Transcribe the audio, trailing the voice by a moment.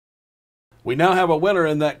We now have a winner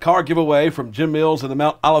in that car giveaway from Jim Mills and the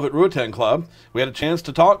Mount Olivet Ruetan Club. We had a chance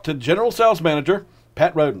to talk to General Sales Manager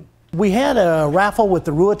Pat Roden. We had a raffle with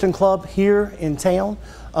the Ruetan Club here in town.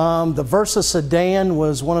 The Versa sedan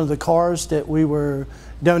was one of the cars that we were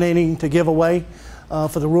donating to give away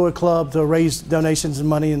for the Ruetan Club to raise donations and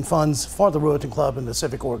money and funds for the Ruetan Club and the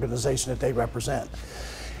civic organization that they represent.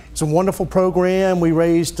 It's a wonderful program. We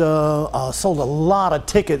raised, sold a lot of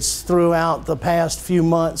tickets throughout the past few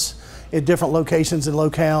months at different locations and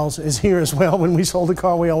locales. Is here as well. When we sold the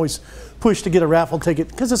car, we always push to get a raffle ticket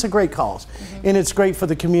because it's a great cause and it's great for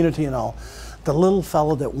the community and all. The little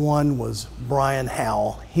fellow that won was Brian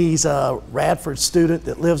Howell. He's a Radford student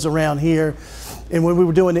that lives around here. And when we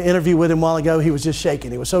were doing the interview with him a while ago, he was just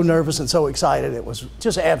shaking. He was so nervous and so excited. It was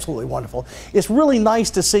just absolutely wonderful. It's really nice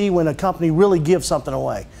to see when a company really gives something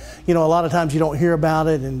away. You know, a lot of times you don't hear about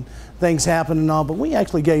it and things happen and all, but we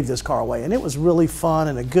actually gave this car away, and it was really fun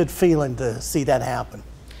and a good feeling to see that happen.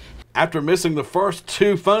 After missing the first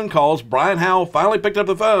 2 phone calls, Brian Howell finally picked up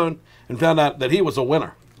the phone and found out that he was a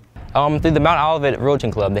winner. Through the Mount Olivet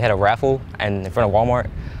Ruetan Club, they had a raffle in front of Walmart.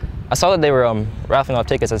 I saw that they were raffling off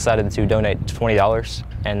tickets. I decided to donate $20,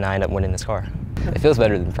 and I ended up winning this car. It feels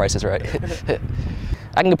better than Price is Right.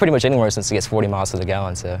 I can go pretty much anywhere since it gets 40 miles to the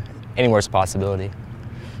gallon, so anywhere's a possibility.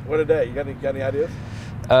 What a day. You got any ideas?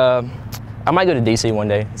 I might go to DC one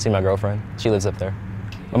day and see my girlfriend. She lives up there.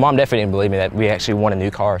 My mom definitely didn't believe me that we actually won a new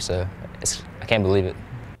car, so I can't believe it.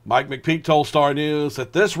 Mike McPeak told Star News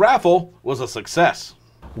that this raffle was a success.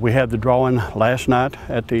 We had the drawing last night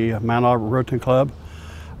at the Mount Olivet Ruetan Club.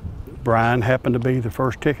 Brian happened to be the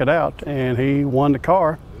first ticket out, and he won the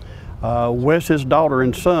car. Wes's daughter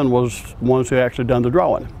and son was ones who actually done the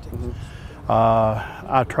drawing.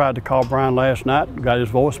 I tried to call Brian last night, got his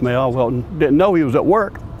voicemail. Well, didn't know he was at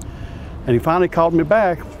work, and he finally called me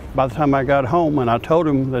back by the time I got home, and I told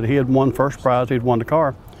him that he had won first prize, he'd won the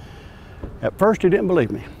car. At first, he didn't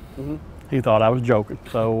believe me. He thought I was joking.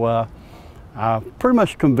 So I pretty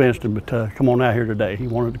much convinced him to come on out here today. He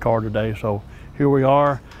wanted the car today, so here we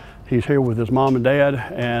are. He's here with his mom and dad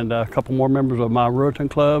and a couple more members of my Ruetan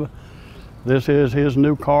Club. This is his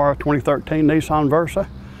new car, 2013 Nissan Versa.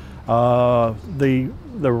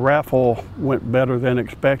 The raffle went better than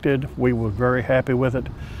expected. We were very happy with it.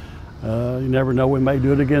 You never know, we may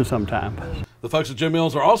do it again sometime. The folks at Jim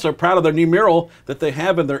Mills are also proud of their new mural that they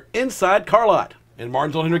have in their inside car lot. In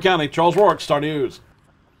Martinsville, Henry County, Charles Rourke, Star News.